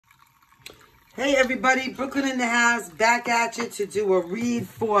Hey everybody, Brooklyn in the house, back at you to do a read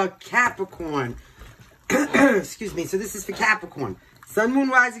for Capricorn. Excuse me, so this is for Capricorn. Sun, Moon,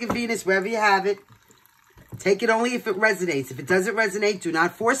 Rising, and Venus, wherever you have it. Take it only if it resonates. If it doesn't resonate, do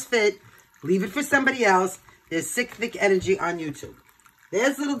not force fit. Leave it for somebody else. There's sick, thick energy on YouTube.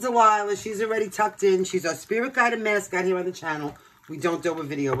 There's little Delilah. She's already tucked in. She's our spirit guide and mascot here on the channel. We don't do a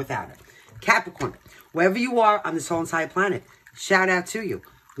video without her. Capricorn, wherever you are on this whole entire planet, shout out to you.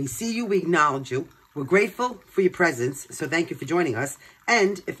 We see you, we acknowledge you. We're grateful for your presence, so thank you for joining us.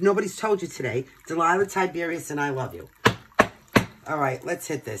 And if nobody's told you today, Delilah, Tiberius, and I love you. All right, let's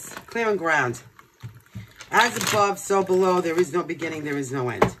hit this. Clearing ground. As above, so below. There is no beginning, there is no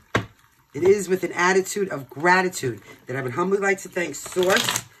end. It is with an attitude of gratitude that I would humbly like to thank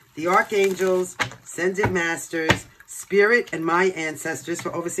Source, the Archangels, Ascended Masters, Spirit, and my ancestors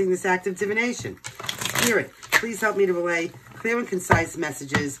for overseeing this act of divination. Spirit, please help me to relay clear and concise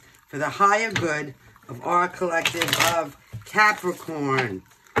messages for the higher good of our collective of Capricorn.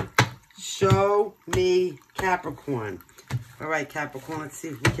 Show me Capricorn. All right, Capricorn, let's see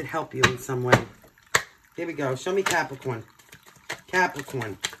if we can help you in some way. Here we go. Show me Capricorn.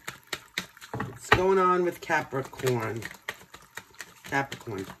 Capricorn. What's going on with Capricorn?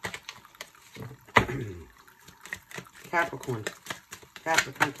 Capricorn. Capricorn.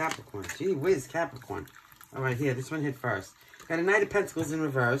 Capricorn, Capricorn. Gee whiz, Capricorn. All right, here. This one hit first. Got a Knight of Pentacles in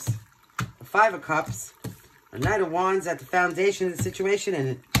reverse. A Five of Cups. A Knight of Wands at the foundation of the situation.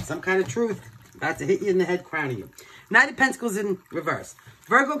 And some kind of truth about to hit you in the head, crowning you. Knight of Pentacles in reverse.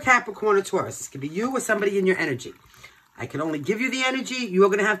 Virgo, Capricorn, or Taurus. This could be you or somebody in your energy. I can only give you the energy. You're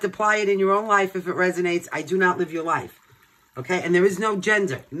going to have to apply it in your own life if it resonates. I do not live your life. Okay? And there is no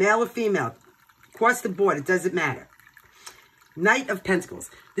gender. Male or female. Across the board. It doesn't matter. Knight of Pentacles.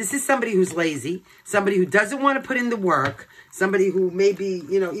 This is somebody who's lazy. Somebody who doesn't want to put in the work. Somebody who may be,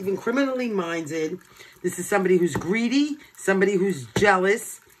 you know, even criminally minded. This is somebody who's greedy. Somebody who's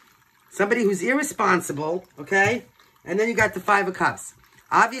jealous. Somebody who's irresponsible. Okay? And then you got the Five of Cups.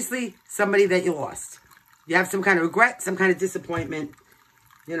 Obviously, somebody that you lost. You have some kind of regret, some kind of disappointment.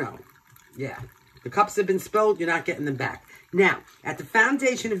 You know, yeah. The cups have been spilled. You're not getting them back. Now, at the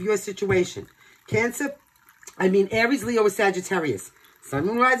foundation of your situation, Cancer, Aries, Leo, or Sagittarius. Sun,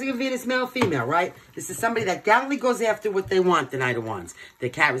 Moon, Rising, and Venus, male, female, right? This is somebody that gallantly goes after what they want, the Knight of Wands. They're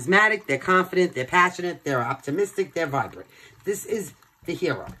charismatic, they're confident, they're passionate, they're optimistic, they're vibrant. This is the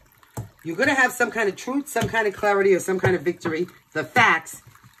hero. You're going to have some kind of truth, some kind of clarity, or some kind of victory. The facts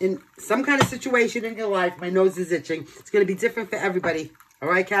in some kind of situation in your life. My nose is itching. It's going to be different for everybody. All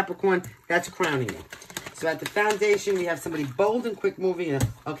right, Capricorn? That's crowning you. So at the foundation, we have somebody bold and quick moving.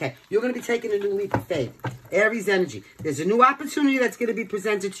 Okay, you're going to be taking a new leap of faith. Aries energy. There's a new opportunity that's going to be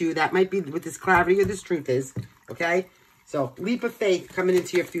presented to you. That might be what this clarity or this truth is. Okay? So, leap of faith coming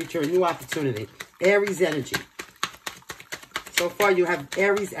into your future. A new opportunity. Aries energy. So far, you have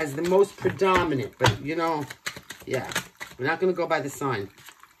Aries as the most predominant. But, you know, yeah. We're not going to go by the sign.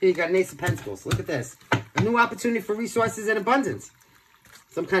 Here, you got an Ace of Pentacles. Look at this. A new opportunity for resources and abundance.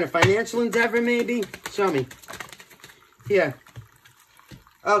 Some kind of financial endeavor, maybe. Show me. Here.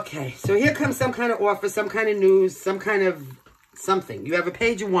 Okay, so here comes some kind of offer, some kind of news, some kind of something. You have a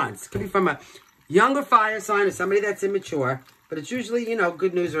Page of Wands. Could be from a younger fire sign or somebody that's immature. But it's usually, you know,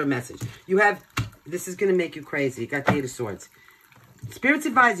 good news or a message. You have, this is going to make you crazy. You got the Eight of Swords. Spirits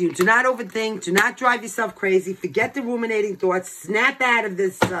advise you, do not overthink. Do not drive yourself crazy. Forget the ruminating thoughts. Snap out of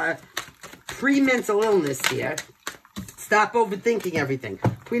this pre-mental illness here. Stop overthinking everything.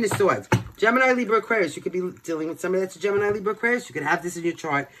 Queen of Swords. Gemini, Libra, Aquarius. You could be dealing with somebody that's a Gemini, Libra, Aquarius. You could have this in your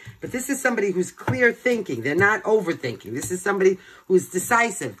chart. But this is somebody who's clear thinking. They're not overthinking. This is somebody who's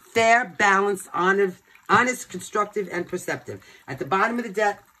decisive, fair, balanced, honest, constructive, and perceptive. At the bottom of the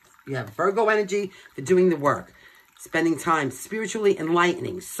deck, you have Virgo energy for doing the work. Spending time spiritually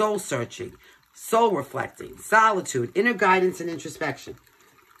enlightening, soul-searching, soul-reflecting, solitude, inner guidance, and introspection.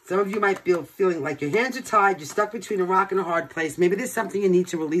 Some of you might be feeling like your hands are tied, you're stuck between a rock and a hard place. Maybe there's something you need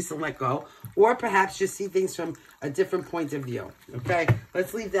to release and let go. Or perhaps just see things from a different point of view. Okay?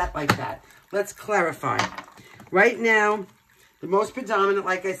 Let's leave that like that. Let's clarify. Right now, the most predominant,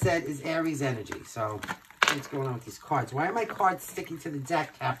 like I said, is Aries energy. So, what's going on with these cards? Why are my cards sticking to the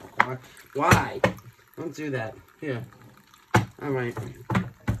deck, Capricorn? Why? Don't do that. Here. All right.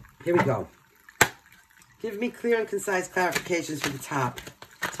 Here we go. Give me clear and concise clarifications for the top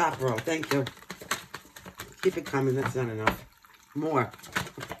row. Thank you. Keep it coming. That's not enough. More.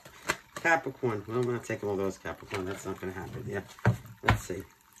 Capricorn. Well, I'm not taking all those, Capricorn. That's not going to happen. Yeah. Let's see.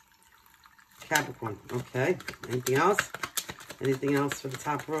 Capricorn. Okay. Anything else? Anything else for the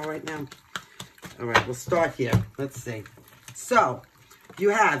top row right now? All right. We'll start here. Let's see. So, you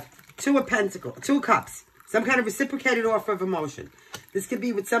have Two of Cups. Some kind of reciprocated offer of emotion. This could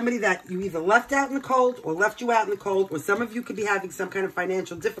be with somebody that you either left out in the cold or left you out in the cold, or some of you could be having some kind of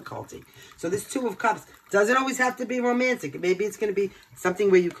financial difficulty. So this Two of Cups doesn't always have to be romantic. Maybe it's going to be something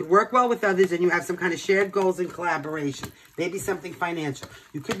where you could work well with others and you have some kind of shared goals and collaboration. Maybe something financial.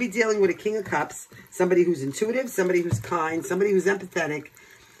 You could be dealing with a King of Cups, somebody who's intuitive, somebody who's kind, somebody who's empathetic,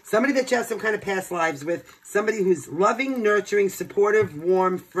 somebody that you have some kind of past lives with, somebody who's loving, nurturing, supportive,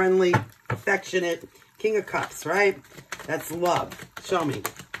 warm, friendly, affectionate. King of Cups, right? That's love. Show me.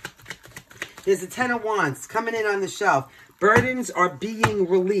 There's a Ten of Wands coming in on the shelf. Burdens are being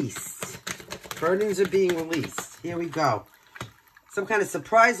released. Burdens are being released. Here we go. Some kind of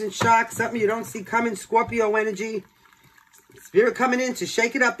surprise and shock. Something you don't see coming. Scorpio energy. Spirit coming in to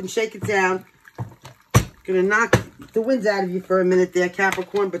shake it up and shake it down. Gonna knock the wind out of you for a minute there,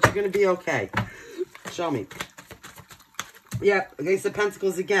 Capricorn, but you're gonna be okay. Show me. Yep, Ace of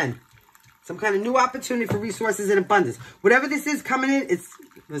Pentacles again. Some kind of new opportunity for resources and abundance. Whatever this is coming in,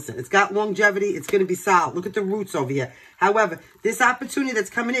 it's got longevity. It's going to be solid. Look at the roots over here. However, this opportunity that's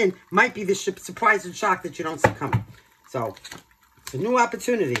coming in might be the surprise and shock that you don't see coming. So, it's a new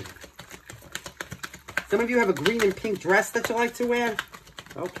opportunity. Some of you have a green and pink dress that you like to wear.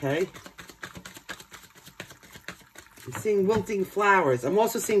 Okay. I'm seeing wilting flowers. I'm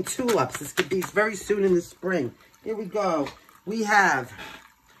also seeing tulips. This could be very soon in the spring. Here we go. We have...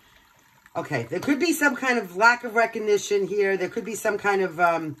 Okay, there could be some kind of lack of recognition here. There could be some kind of,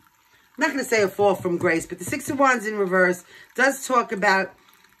 I'm not going to say a fall from grace, but the Six of Wands in reverse does talk about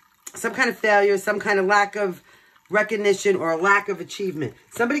some kind of failure, some kind of lack of recognition or a lack of achievement.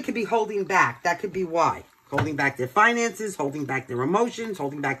 Somebody could be holding back. That could be why. Holding back their finances, holding back their emotions,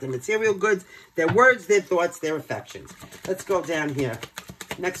 holding back their material goods, their words, their thoughts, their affections. Let's go down here.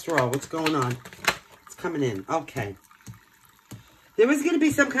 Next row, what's going on? It's coming in. Okay. There is going to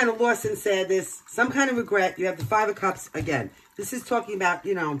be some kind of loss and sadness, some kind of regret. You have the Five of Cups again. This is talking about,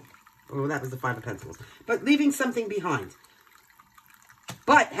 you know, oh, that was the Five of Pentacles. But leaving something behind.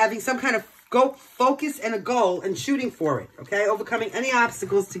 But having some kind of focus and a goal and shooting for it, okay? Overcoming any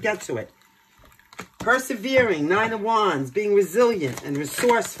obstacles to get to it. Persevering, Nine of Wands, being resilient and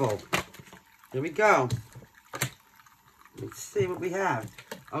resourceful. Here we go. Let's see what we have.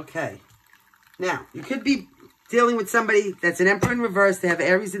 Okay. Now, you could be dealing with somebody that's an Emperor in reverse. They have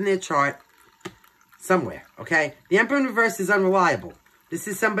Aries in their chart somewhere, okay? The Emperor in reverse is unreliable. This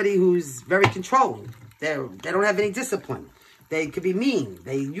is somebody who's very controlling. They don't have any discipline. They could be mean.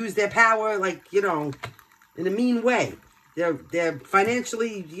 They use their power, like, you know, in a mean way. They're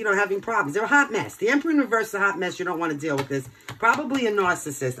financially, you know, having problems. They're a hot mess. The Emperor in reverse is a hot mess. You don't want to deal with this. Probably a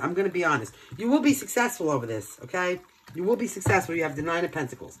narcissist. I'm going to be honest. You will be successful over this, okay? You will be successful. You have the Nine of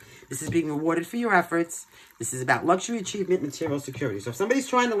Pentacles. This is being rewarded for your efforts. This is about luxury, achievement, material security. So if somebody's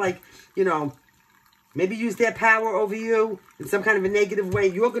trying to, like, you know, maybe use their power over you in some kind of a negative way,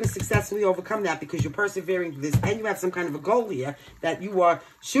 you're going to successfully overcome that because you're persevering through this and you have some kind of a goal here that you are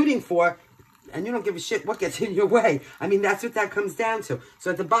shooting for and you don't give a shit what gets in your way. I mean, that's what that comes down to.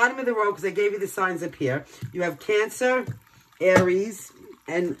 So at the bottom of the row, because I gave you the signs up here, you have Cancer, Aries,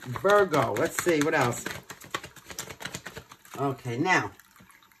 and Virgo. Let's see, what else? Okay, now,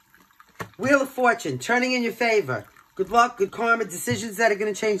 Wheel of Fortune, turning in your favor. Good luck, good karma, decisions that are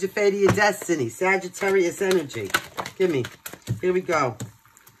going to change the fate of your destiny. Sagittarius energy. Give me. Here we go.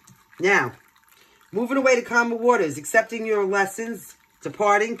 Now, moving away to calmer waters, accepting your lessons,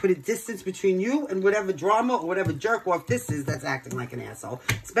 departing, put a distance between you and whatever drama or whatever jerk-off this is that's acting like an asshole.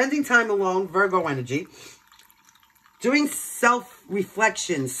 Spending time alone, Virgo energy. Doing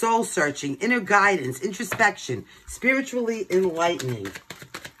self-reflection, soul-searching, inner guidance, introspection, spiritually enlightening.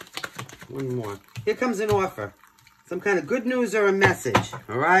 One more. Here comes an offer. Some kind of good news or a message,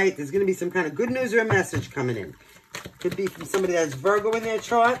 all right? There's going to be some kind of good news or a message coming in. Could be from somebody that has Virgo in their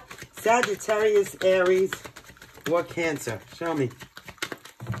chart, Sagittarius, Aries, or Cancer. Show me.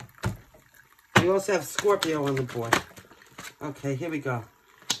 We also have Scorpio on the board. Okay, here we go.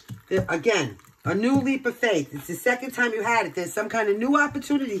 There, again, a new leap of faith. It's the second time you had it. There's some kind of new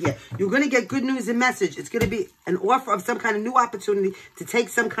opportunity here. You're going to get good news and message. It's going to be an offer of some kind of new opportunity to take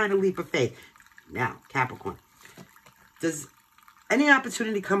some kind of leap of faith. Now, Capricorn. Does any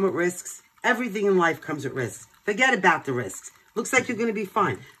opportunity come with risks? Everything in life comes with risks. Forget about the risks. Looks like you're going to be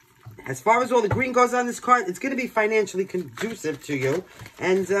fine. As far as all the green goes on this card, it's going to be financially conducive to you.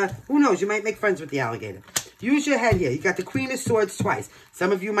 And who knows, you might make friends with the alligator. Use your head here. You got the Queen of Swords twice.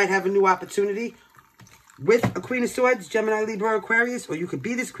 Some of you might have a new opportunity with a Queen of Swords, Gemini, Libra, Aquarius. Or you could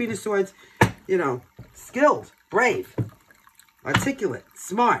be this Queen of Swords, you know, skilled, brave. articulate,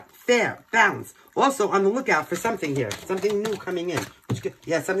 smart, fair, balanced. Also on the lookout for something here. Something new coming in.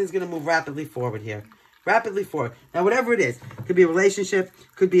 Yeah, something's going to move rapidly forward here. Rapidly forward. Now, whatever it is, could be a relationship,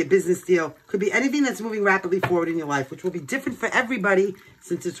 could be a business deal, could be anything that's moving rapidly forward in your life, which will be different for everybody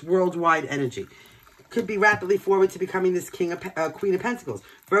since it's worldwide energy. Could be rapidly forward to becoming this Queen of Pentacles.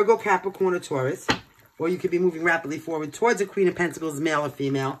 Virgo, Capricorn, or Taurus. Or you could be moving rapidly forward towards a Queen of Pentacles, male or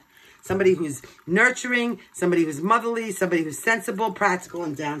female. Somebody who's nurturing, somebody who's motherly, somebody who's sensible, practical,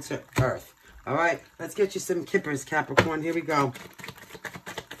 and down to earth. All right, let's get you some kippers, Capricorn. Here we go.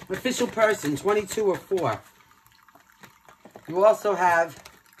 Official person, 22 or 4. You also have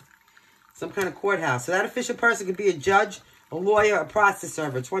some kind of courthouse. So that official person could be a judge, a lawyer, a process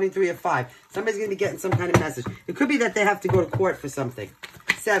server, 23 or 5. Somebody's going to be getting some kind of message. It could be that they have to go to court for something.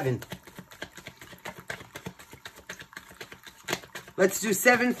 7. Let's do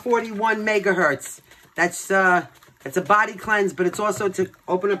 741 megahertz. That's a body cleanse, but it's also to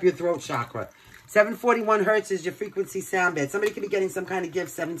open up your throat chakra. 741 hertz is your frequency sound bed. Somebody could be getting some kind of gift,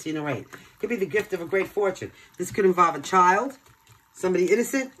 17 or 8. Could be the gift of a great fortune. This could involve a child, somebody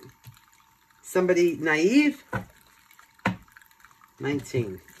innocent, somebody naive,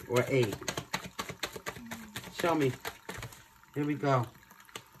 19 or 8. Show me. Here we go.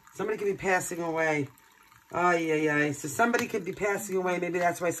 Somebody could be passing away. Oh, yeah. So somebody could be passing away. Maybe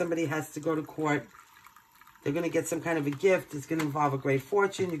that's why somebody has to go to court. They're going to get some kind of a gift. It's going to involve a great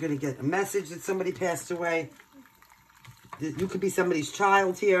fortune. You're going to get a message that somebody passed away. You could be somebody's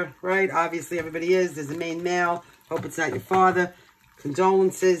child here, right? Obviously, everybody is. There's a main male. Hope it's not your father.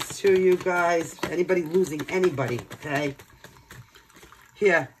 Condolences to you guys. Anybody losing anybody, okay?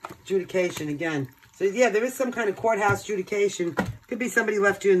 Here, adjudication again. So, yeah, there is some kind of courthouse adjudication. Could be somebody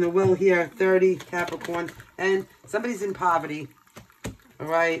left you in the will here, 30, Capricorn. And somebody's in poverty, all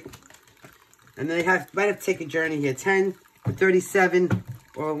right? And they might have to take a journey here, 10, or 37,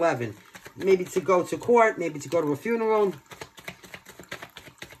 or 11. Maybe to go to court, maybe to go to a funeral.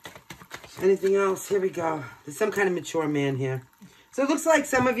 Anything else? Here we go. There's some kind of mature man here. So it looks like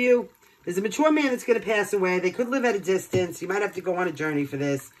some of you, there's a mature man that's going to pass away. They could live at a distance. You might have to go on a journey for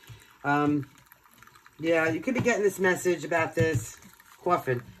this. Yeah, you could be getting this message about this.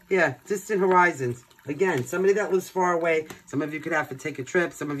 Coffin. Yeah, distant horizons. Again, somebody that lives far away. Some of you could have to take a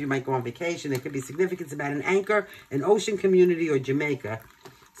trip. Some of you might go on vacation. There could be significance about an anchor, an ocean community, or Jamaica.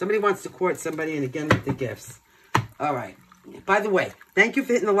 Somebody wants to court somebody, and again, with the gifts. All right. By the way, thank you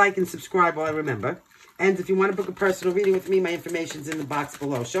for hitting the like and subscribe while I remember. And if you want to book a personal reading with me, my information's in the box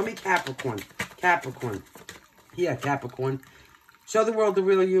below. Show me Capricorn. Capricorn. Yeah, Capricorn. Show the world the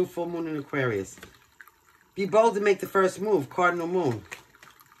real you, full moon in Aquarius. Be bold and make the first move, cardinal moon.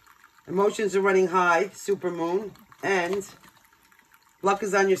 Emotions are running high, super moon. And luck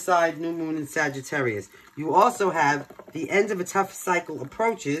is on your side, new moon in Sagittarius. You also have the end of a tough cycle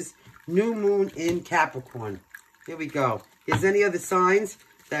approaches, new moon in Capricorn. Here we go. Is any other signs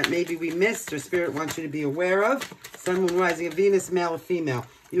that maybe we missed or Spirit wants you to be aware of? Sun, Moon, Rising of Venus, male or female.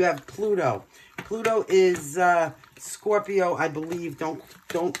 You have Pluto. Pluto is Scorpio, I believe. Don't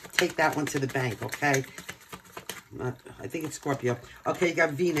take that one to the bank, okay? I think it's Scorpio. Okay, you got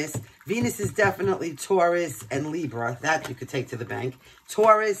Venus. Venus is definitely Taurus and Libra. That you could take to the bank.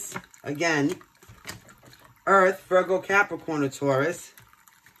 Taurus, again. Earth, Virgo, Capricorn, or Taurus.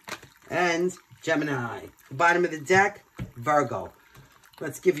 And Gemini. The bottom of the deck, Virgo.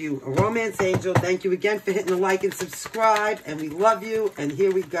 Let's give you a romance angel. Thank you again for hitting the like and subscribe. And we love you. And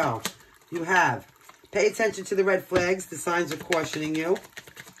here we go. You have, pay attention to the red flags. The signs are cautioning you.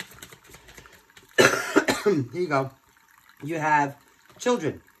 Here you go. You have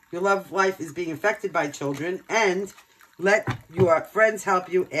children. Your love life is being affected by children. And let your friends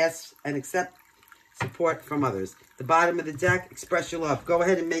help you. Ask and accept support from others. The bottom of the deck, express your love. Go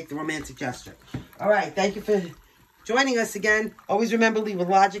ahead and make the romantic gesture. All right. Thank you for joining us again. Always remember, lead with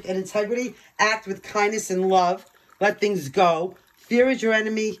logic and integrity. Act with kindness and love. Let things go. Fear is your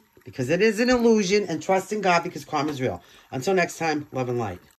enemy because it is an illusion. And trust in God because karma is real. Until next time, love and light.